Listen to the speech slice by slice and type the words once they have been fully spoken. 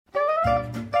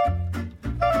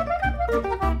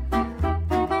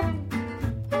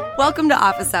Welcome to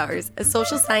Office Hours, a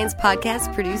social science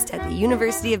podcast produced at the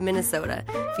University of Minnesota,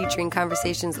 featuring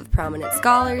conversations with prominent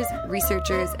scholars,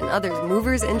 researchers, and other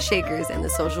movers and shakers in the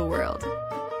social world.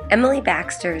 Emily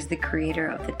Baxter is the creator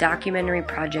of the documentary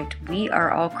project We Are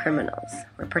All Criminals,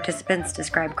 where participants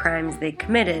describe crimes they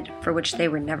committed for which they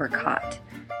were never caught.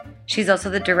 She's also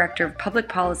the director of public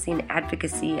policy and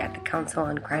advocacy at the Council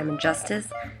on Crime and Justice,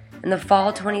 and the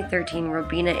Fall 2013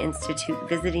 Robina Institute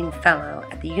Visiting Fellow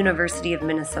at the University of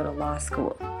Minnesota Law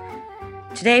School.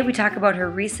 Today we talk about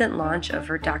her recent launch of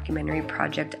her documentary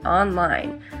project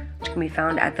online, which can be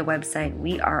found at the website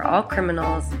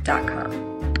weareallcriminals.com.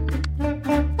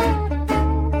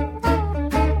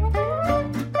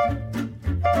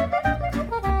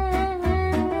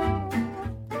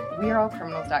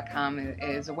 weareallcriminals.com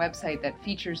is a website that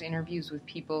features interviews with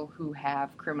people who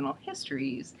have criminal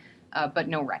histories, but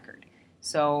no record.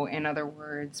 So, in other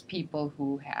words, people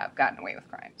who have gotten away with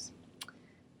crimes.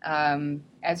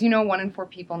 As you know, 1 in 4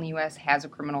 people in the U.S. has a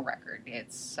criminal record.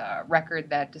 It's a record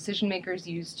that decision makers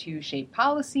use to shape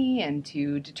policy and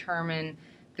to determine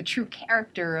the true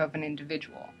character of an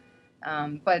individual.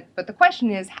 But the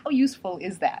question is, how useful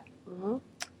is that?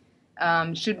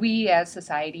 Mm-hmm. Should we as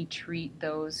society treat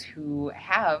those who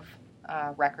have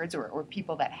records or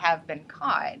people that have been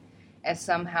caught as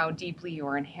somehow deeply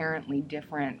or inherently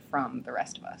different from the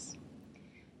rest of us?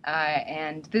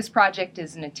 And this project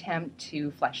is an attempt to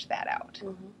flesh that out,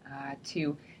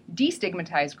 to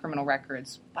destigmatize criminal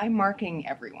records by marking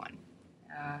everyone,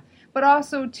 but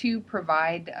also to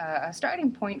provide a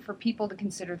starting point for people to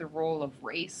consider the role of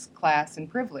race, class, and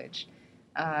privilege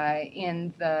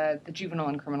in the juvenile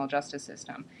and criminal justice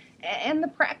system, and the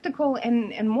practical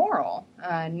and moral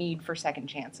need for second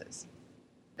chances.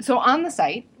 So on the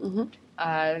site,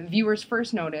 viewers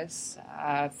first notice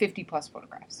 50-plus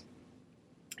photographs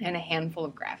and a handful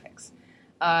of graphics.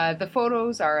 The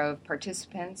photos are of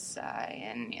participants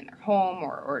in their home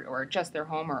or just their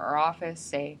home or office,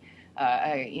 say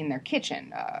in their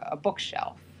kitchen, a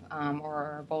bookshelf,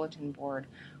 or a bulletin board,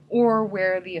 or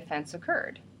where the offense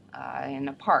occurred, in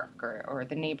a park or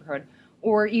the neighborhood,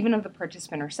 or even of the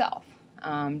participant herself,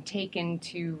 taken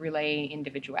to relay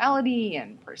individuality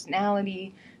and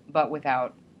personality, but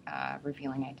without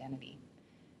revealing identity.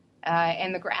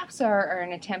 And the graphs are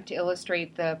an attempt to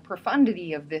illustrate the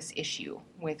profundity of this issue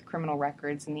with criminal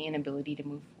records and the inability to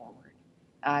move forward.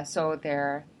 So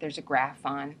there's a graph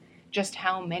on just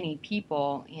how many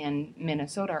people in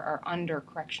Minnesota are under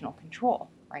correctional control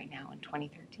right now in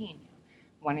 2013.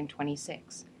 1 in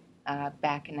 26.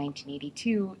 Back in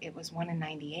 1982, it was 1 in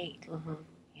 98. Mm-hmm.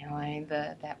 You know,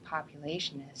 that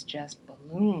population has just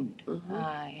ballooned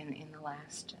in the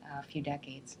last few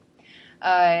decades.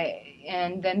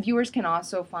 And then viewers can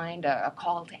also find a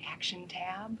call to action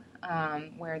tab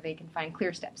where they can find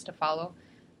clear steps to follow.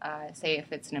 Say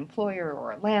if it's an employer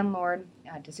or a landlord,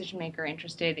 a decision maker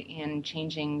interested in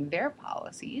changing their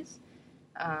policies,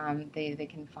 they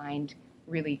can find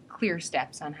really clear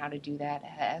steps on how to do that,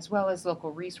 as well as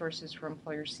local resources for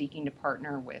employers seeking to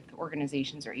partner with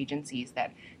organizations or agencies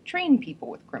that train people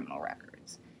with criminal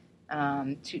records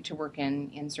to work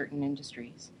in certain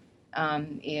industries.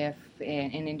 If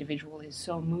an individual is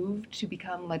so moved to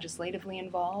become legislatively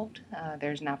involved,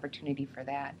 there's an opportunity for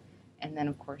that. And then,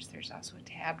 of course, there's also a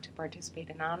tab to participate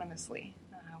anonymously,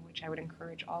 which I would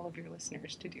encourage all of your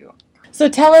listeners to do. So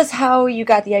tell us how you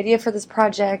got the idea for this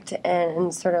project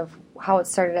and sort of how it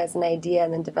started as an idea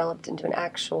and then developed into an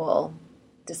actual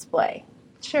display.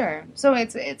 Sure. So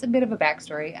it's a bit of a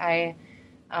backstory.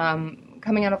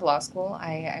 Coming out of law school,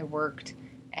 I worked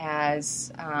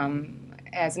as an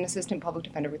assistant public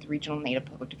defender with the Regional Native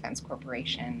Public Defense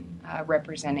Corporation,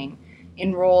 representing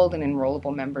enrolled and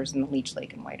enrollable members in the Leech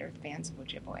Lake and White Earth bands of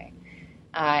Ojibwe.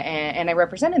 And I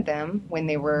represented them when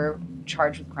they were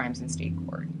charged with crimes in state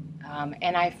court.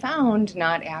 And I found,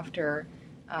 not after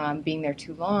being there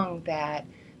too long, that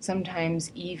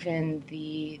sometimes even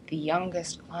the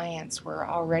youngest clients were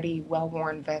already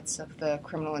well-worn vets of the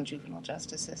criminal and juvenile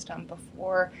justice system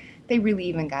before they really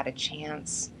even got a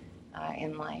chance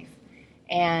in life.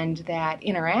 And that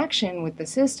interaction with the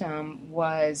system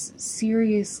was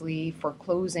seriously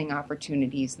foreclosing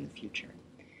opportunities in the future.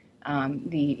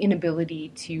 The inability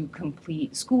to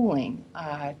complete schooling,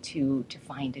 to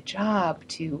find a job,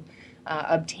 to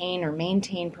obtain or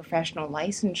maintain professional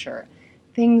licensure,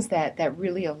 things that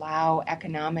really allow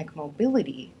economic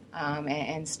mubility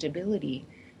and stability,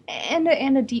 and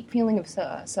a deep feeling of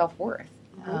self-worth.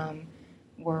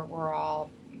 We're all.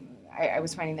 I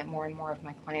was finding that more and more of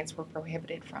my clients were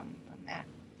prohibited from that.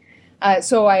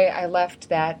 So I left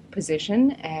that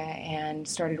position and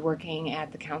started working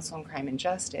at the Council on Crime and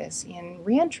Justice in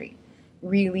reentry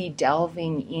really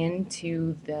delving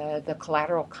into the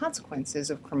collateral consequences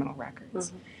of criminal records.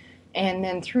 Mm-hmm. And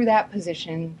then through that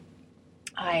position,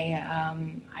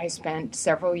 I spent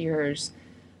several years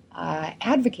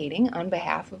advocating on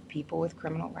behalf of people with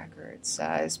criminal records,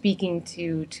 speaking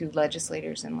to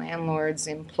legislators and landlords,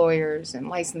 employers and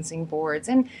licensing boards,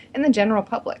 and the general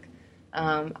public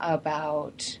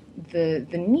about the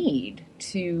need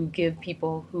to give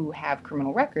people who have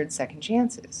criminal records second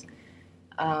chances.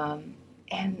 And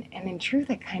in truth,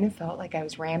 I kind of felt like I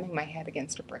was ramming my head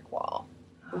against a brick wall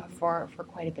for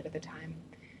quite a bit of the time.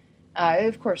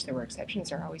 Of course, there were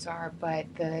exceptions, there always are, but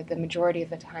the majority of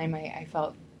the time I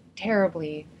felt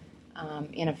terribly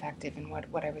ineffective in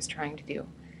what I was trying to do.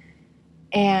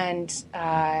 And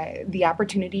the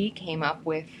opportunity came up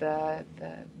with the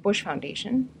Bush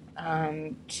Foundation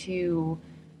to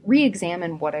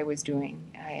re-examine what I was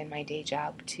doing in my day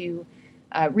job, to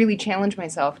really challenge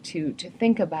myself to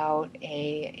think about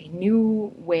a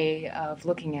new way of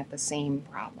looking at the same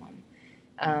problem.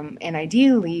 And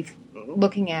ideally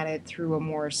looking at it through a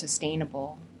more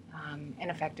sustainable and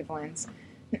effective lens,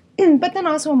 but then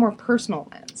also a more personal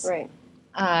lens. Right.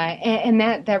 And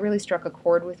that really struck a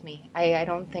chord with me. I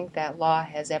don't think that law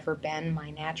has ever been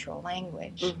my natural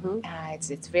language. Mm-hmm.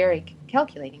 It's very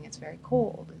calculating. It's very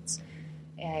cold.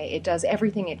 It does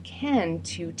everything it can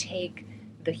to take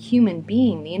the human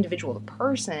being, the individual, the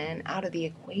person, out of the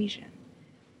equation.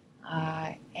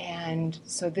 And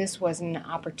so this was an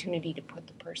opportunity to put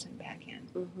the person back in.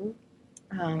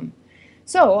 Mm-hmm.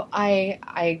 So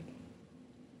I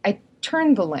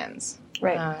turned the lens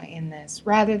in this,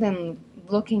 rather than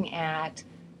looking at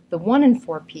the 1 in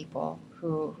 4 people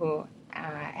who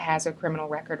has a criminal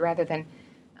record, rather than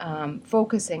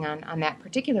focusing on that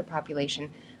particular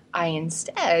population. I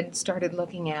instead started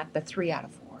looking at the 3 out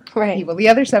of 4 people, the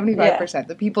other 75%,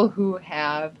 the people who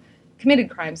have committed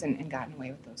crimes and gotten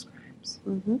away with those crimes.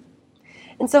 Mm-hmm.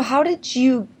 And so how did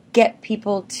you get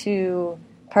people to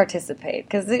participate?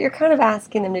 Because you're kind of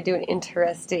asking them to do an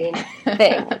interesting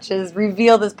thing, which is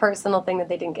reveal this personal thing that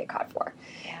they didn't get caught for.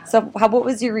 Yeah. So what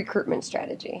was your recruitment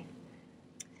strategy?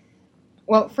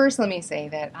 Well, first let me say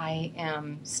that I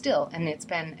am still, and it's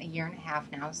been a year and a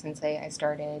half now since I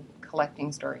started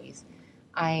collecting stories,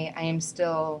 I am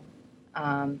still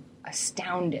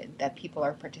astounded that people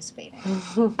are participating.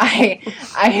 I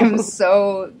am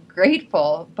so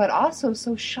grateful, but also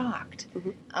so shocked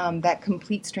that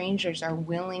complete strangers are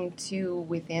willing to,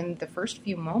 within the first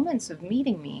few moments of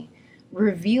meeting me,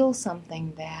 reveal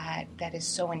something that is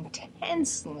so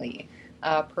intensely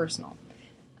personal.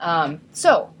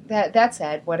 So that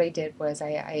said, what I did was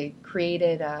I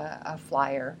created a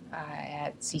flyer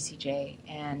at CCJ,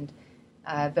 and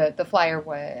the flyer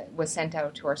was sent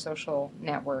out to our social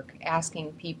network,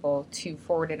 asking people to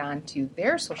forward it on to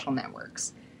their social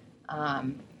networks.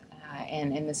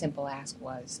 And the simple ask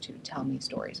was to tell me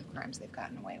stories of crimes they've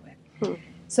gotten away with.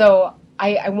 So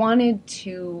I wanted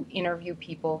to interview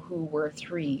people who were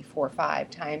 3, 4, 5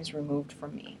 times removed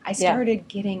from me. I started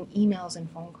getting emails and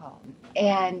phone calls.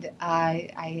 And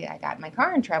I got in my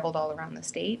car and traveled all around the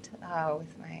state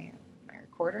with my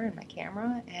recorder and my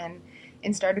camera and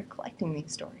started collecting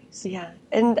these stories. Yeah.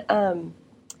 And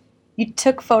you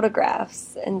took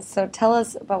photographs. And so tell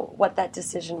us about what that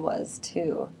decision was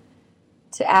to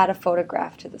add a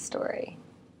photograph to the story.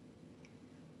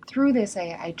 Through this,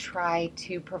 I try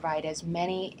to provide as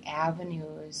many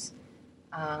avenues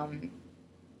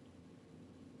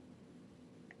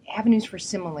for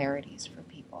similarities for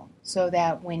people, so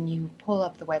that when you pull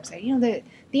up the website,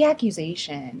 the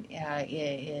accusation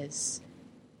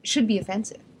should be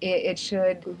offensive. It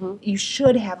should you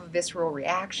should have a visceral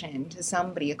reaction to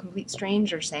somebody, a complete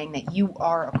stranger, saying that you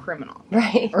are a criminal.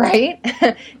 Right?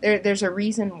 There's a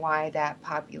reason why that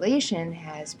population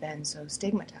has been so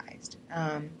stigmatized.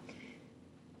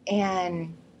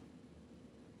 And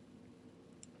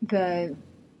the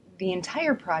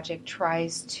entire project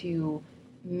tries to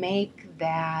make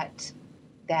that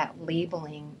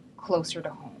labeling closer to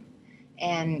home.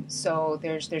 And so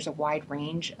there's a wide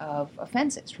range of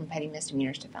offenses, from petty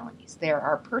misdemeanors to felonies. There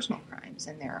are personal crimes,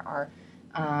 and there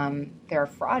are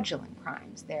fraudulent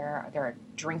crimes. There are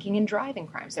drinking and driving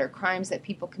crimes. There are crimes that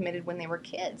people committed when they were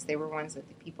kids. They were ones that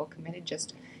the people committed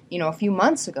just a few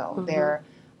months ago. Mm-hmm. There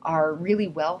are really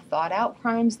well thought out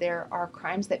crimes. There are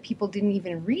crimes that people didn't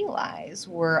even realize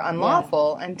were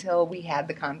unlawful until we had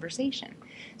the conversation.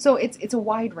 So it's a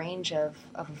wide range of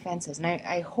offenses, and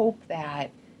I hope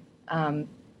that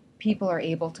people are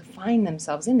able to find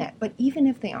themselves in that. But even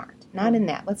if they aren't, not in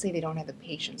that, let's say they don't have the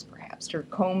patience perhaps to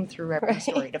comb through every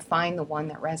story to find the one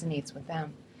that resonates with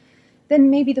them, then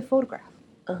maybe the photograph.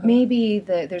 Maybe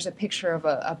there's a picture of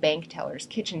a bank teller's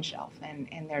kitchen shelf,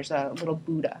 and there's a little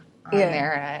Buddha on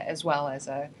there, as well as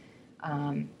a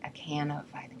can of,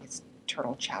 I think it's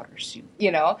turtle chowder soup.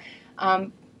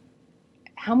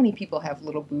 How many people have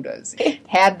little Buddhas?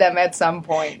 Had them at some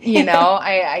point.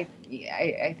 I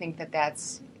think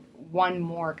that's one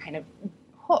more kind of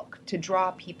hook to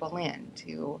draw people in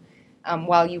to,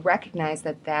 while you recognize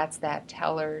that that's that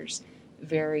teller's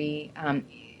very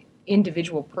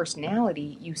individual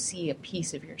personality, you see a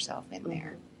piece of yourself in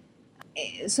there.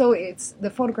 So the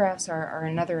photographs are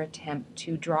another attempt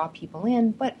to draw people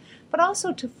in, but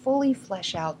also to fully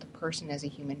flesh out the person as a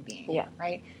human being.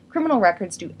 Right? Criminal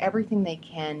records do everything they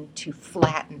can to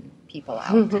flatten people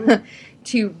out,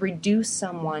 to reduce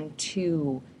someone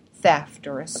to theft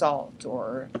or assault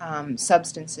or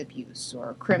substance abuse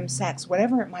or crim sex,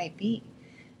 whatever it might be,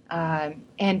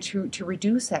 and to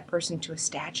reduce that person to a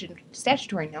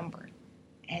statutory number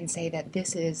and say that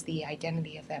this is the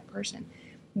identity of that person.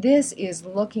 This is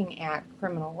looking at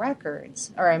criminal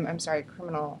records, or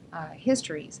criminal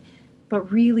histories, but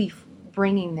really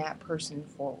bringing that person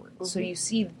forward. So you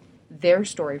see their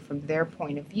story from their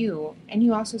point of view, and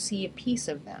you also see a piece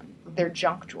of them, their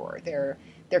junk drawer, their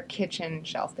kitchen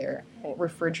shelf, their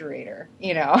refrigerator,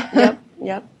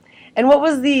 Yep. And what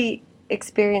was the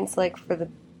experience like for the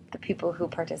people who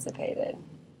participated?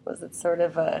 Was it sort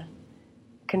of a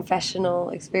confessional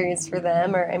experience for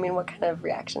them, or what kind of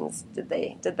reactions did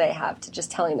they have to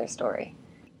just telling their story?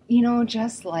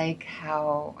 Just like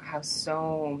how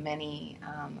so many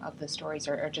of the stories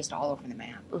are just all over the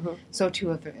map. So too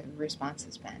have the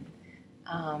responses been.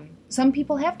 Some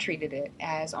people have treated it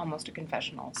as almost a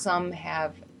confessional. Some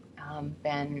have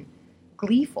been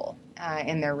gleeful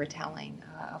in their retelling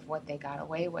of what they got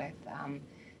away with.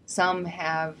 Some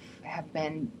have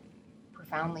been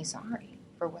profoundly sorry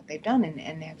for what they've done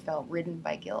and have felt ridden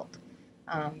by guilt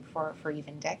for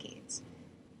even decades.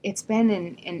 It's been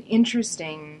an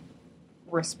interesting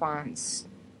response.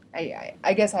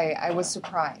 I guess I was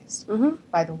surprised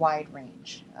by the wide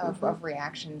range of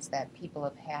reactions that people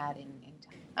have had in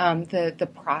time. The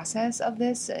process of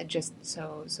this, just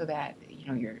so that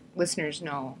your listeners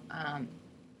know,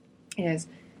 is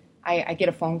I get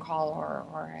a phone call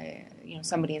or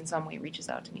somebody in some way reaches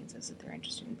out to me and says that they're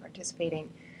interested in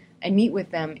participating. I meet with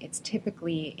them. It's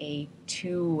typically a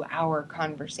 2-hour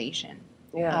conversation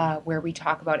where we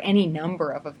talk about any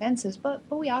number of offenses, but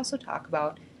we also talk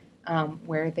about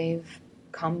where they've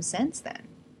come since then.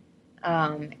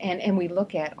 And we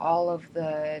look at all of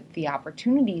the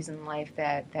opportunities in life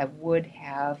that would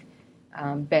have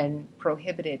been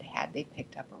prohibited had they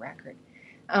picked up a record.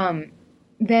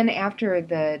 Then after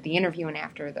the interview and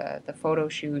after the photo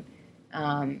shoot,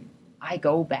 I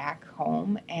go back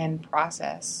home and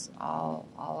process all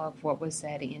of what was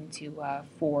said into a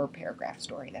 4-paragraph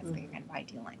story. That's the kind of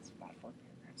ideal length, about a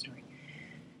 4-paragraph story.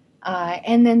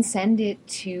 And then send it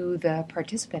to the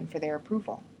participant for their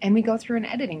approval. And we go through an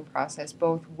editing process,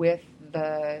 both with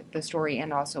the story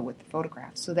and also with the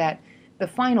photographs, so that the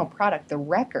final product, the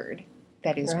record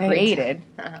that is created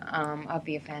of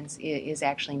the offense, is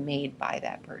actually made by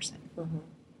that person.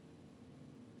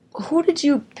 Who did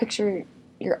you picture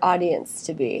your audience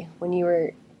to be when you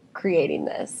were creating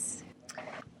this?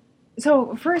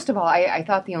 So first of all, I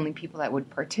thought the only people that would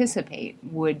participate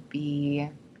would be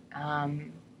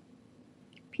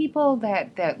people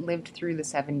that lived through the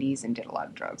 70s and did a lot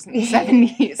of drugs in the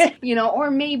 70s,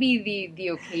 or maybe the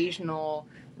occasional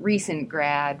recent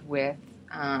grad with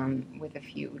a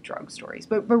few drug stories.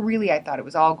 But really, I thought it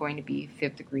was all going to be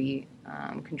 5th degree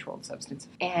controlled substance.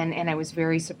 And I was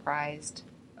very surprised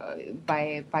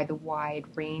by the wide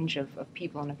range of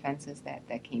people and offenses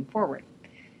that came forward.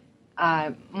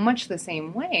 Much the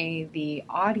same way, the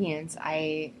audience,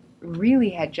 I really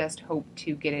had just hoped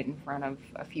to get it in front of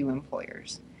a few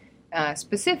employers.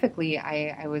 Specifically,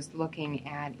 I was looking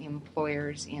at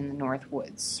employers in the North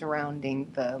Woods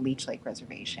surrounding the Leech Lake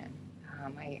Reservation.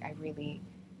 I really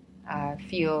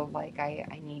feel like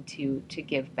I need to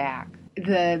give back.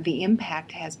 The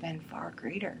impact has been far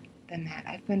greater than that.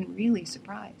 I've been really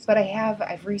surprised. But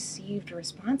I've received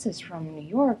responses from New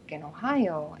York and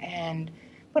Ohio,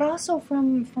 but also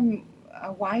from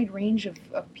a wide range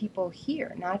of people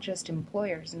here, not just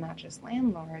employers and not just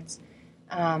landlords,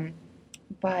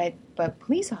 but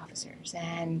police officers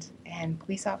and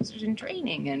police officers in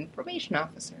training and probation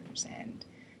officers and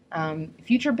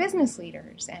future business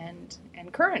leaders and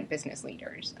current business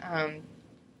leaders.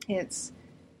 It's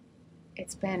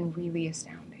been really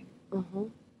astounding.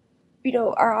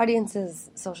 Our audience is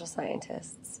social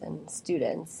scientists and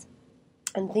students,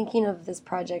 and thinking of this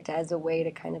project as a way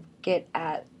to kind of get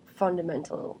at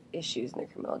fundamental issues in the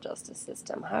criminal justice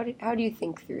system. How do you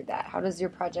think through that? How does your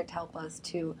project help us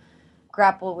to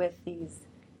grapple with these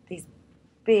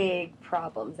big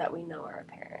problems that we know are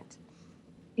apparent?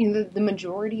 The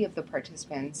majority of the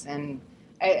participants, and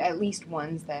at least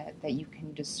ones that you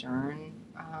can discern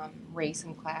race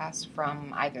and class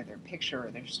from either their picture or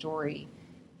their story,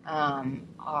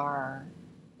 are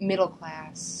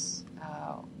middle-class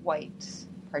white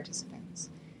participants.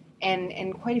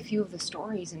 And quite a few of the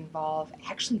stories involve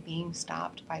actually being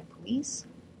stopped by police,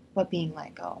 but being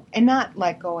let go. And not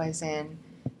let go as in,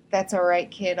 that's all right,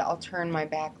 kid, I'll turn my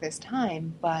back this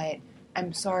time, but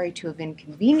I'm sorry to have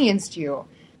inconvenienced you.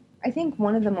 I think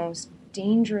one of the most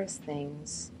dangerous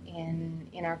things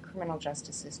in our criminal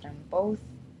justice system, both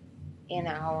in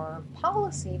our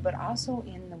policy, but also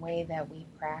in the way that we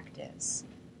practice,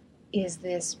 is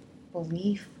this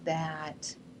belief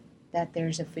that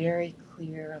there's a very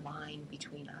clear line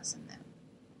between us and them.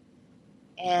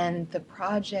 And the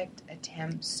project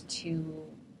attempts to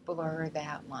blur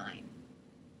that line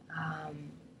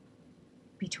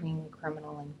between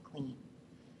criminal and clean.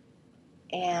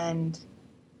 And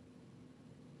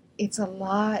it's a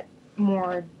lot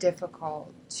more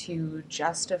difficult to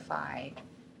justify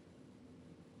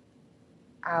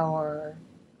our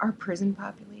prison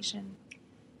population.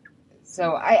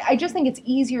 So I just think it's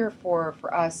easier for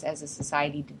us as a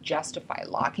society to justify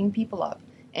locking people up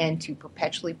and to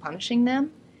perpetually punishing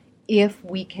them if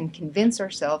we can convince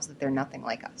ourselves that they're nothing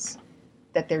like us,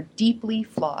 that they're deeply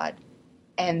flawed,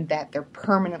 and that they're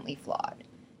permanently flawed,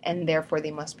 and therefore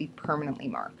they must be permanently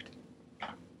marked.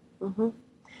 Mm-hmm.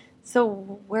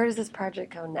 So where does this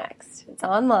project go next? It's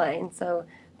online, so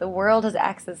the world has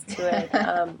access to it.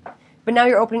 But now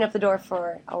you're opening up the door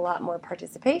for a lot more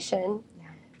participation. Yeah.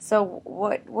 So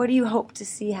what do you hope to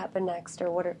see happen next, or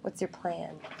what's your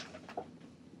plan?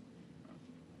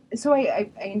 So I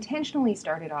intentionally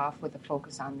started off with a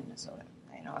focus on Minnesota.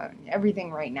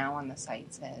 Everything right now on the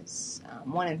site says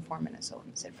 1 in 4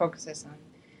 Minnesotans. It focuses on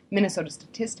Minnesota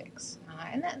statistics.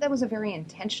 And that was a very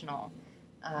intentional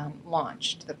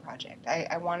launch to the project.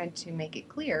 I wanted to make it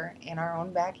clear in our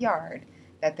own backyard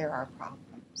that there are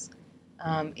problems.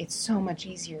 It's so much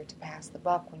easier to pass the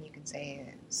buck when you can say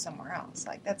it somewhere else.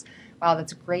 Like, that's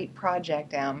a great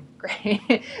project,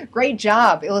 great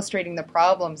job illustrating the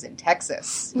problems in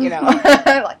Texas,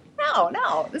 Like,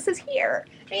 no, this is here.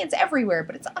 I mean, it's everywhere,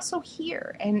 but it's also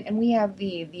here. And we have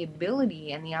the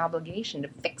ability and the obligation to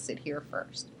fix it here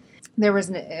first. There was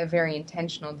a very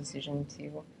intentional decision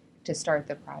to start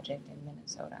the project in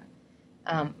Minnesota.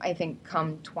 I think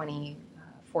come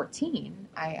 2014,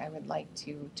 I would like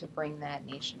to bring that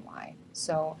nationwide.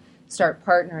 So start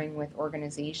partnering with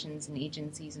organizations and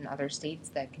agencies in other states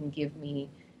that can give me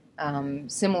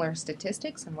similar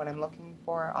statistics and what I'm looking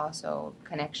for, also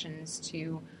connections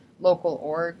to local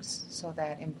orgs so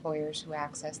that employers who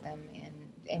access them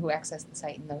and who access the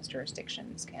site in those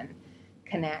jurisdictions can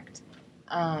connect.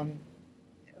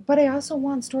 But I also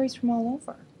want stories from all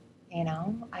over.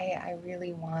 I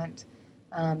really want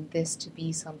this to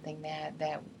be something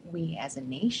that we as a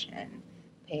nation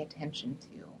pay attention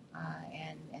to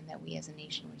and that we as a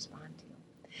nation respond to.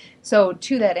 So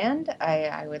to that end,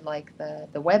 I would like the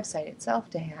website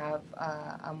itself to have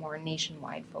a more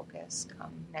nationwide focus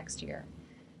come next year.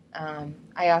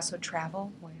 I also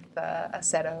travel with a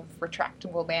set of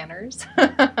retractable banners,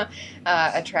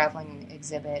 a traveling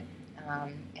exhibit,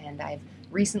 and I've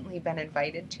recently been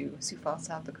invited to Sioux Falls,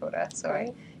 South Dakota, so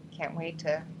I can't wait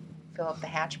to fill up the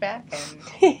hatchback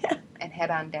and head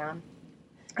on down.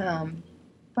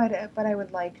 But I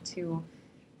would like to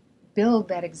build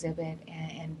that exhibit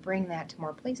and bring that to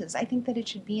more places. I think that it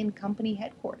should be in company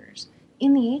headquarters,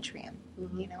 in the atrium.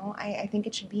 Mm-hmm. I think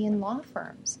it should be in law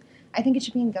firms. I think it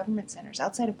should be in government centers,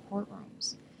 outside of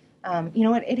courtrooms.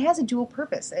 It has a dual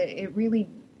purpose. It really,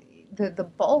 the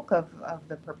bulk of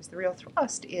the purpose, the real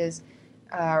thrust is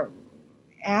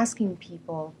asking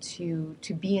people to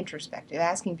be introspective,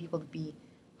 asking people to be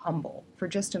humble for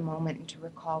just a moment and to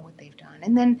recall what they've done.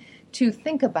 And then to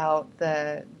think about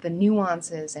the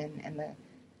nuances and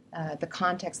the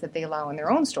context that they allow in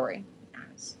their own story. I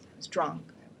was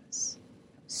drunk, I was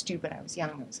stupid, I was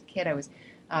young, I was a kid, I was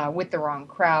with the wrong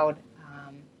crowd.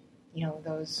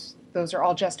 Those are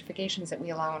all justifications that we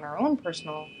allow in our own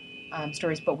personal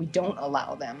stories, but we don't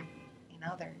allow them in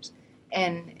others.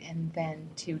 And then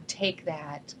to take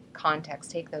that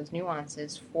context, take those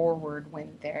nuances forward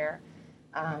when they're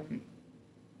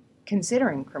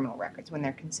considering criminal records, when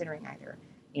they're considering either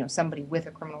somebody with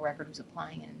a criminal record who's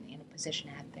applying in a position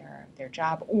at their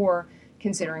job, or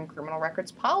considering criminal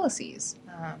records policies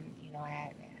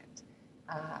at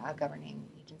a governing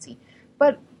agency.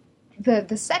 But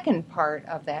The second part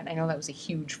of that, I know that was a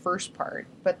huge first part,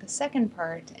 but the second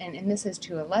part, and this is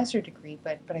to a lesser degree,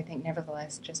 but I think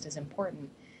nevertheless just as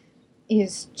important,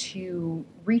 is to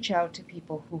reach out to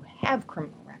people who have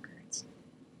criminal records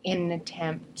in an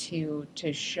attempt to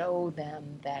show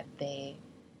them that they're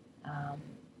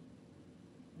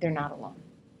not alone.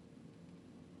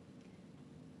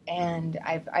 And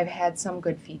I've had some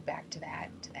good feedback to that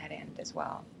end as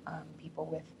well. People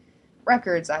with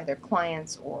records, either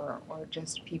clients or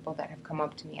just people that have come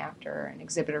up to me after an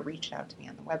exhibitor reached out to me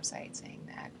on the website saying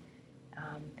that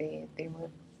they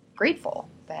were grateful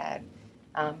that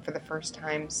for the first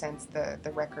time since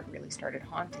the record really started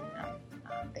haunting them,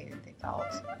 they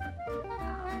felt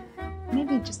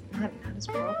maybe just not as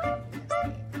broken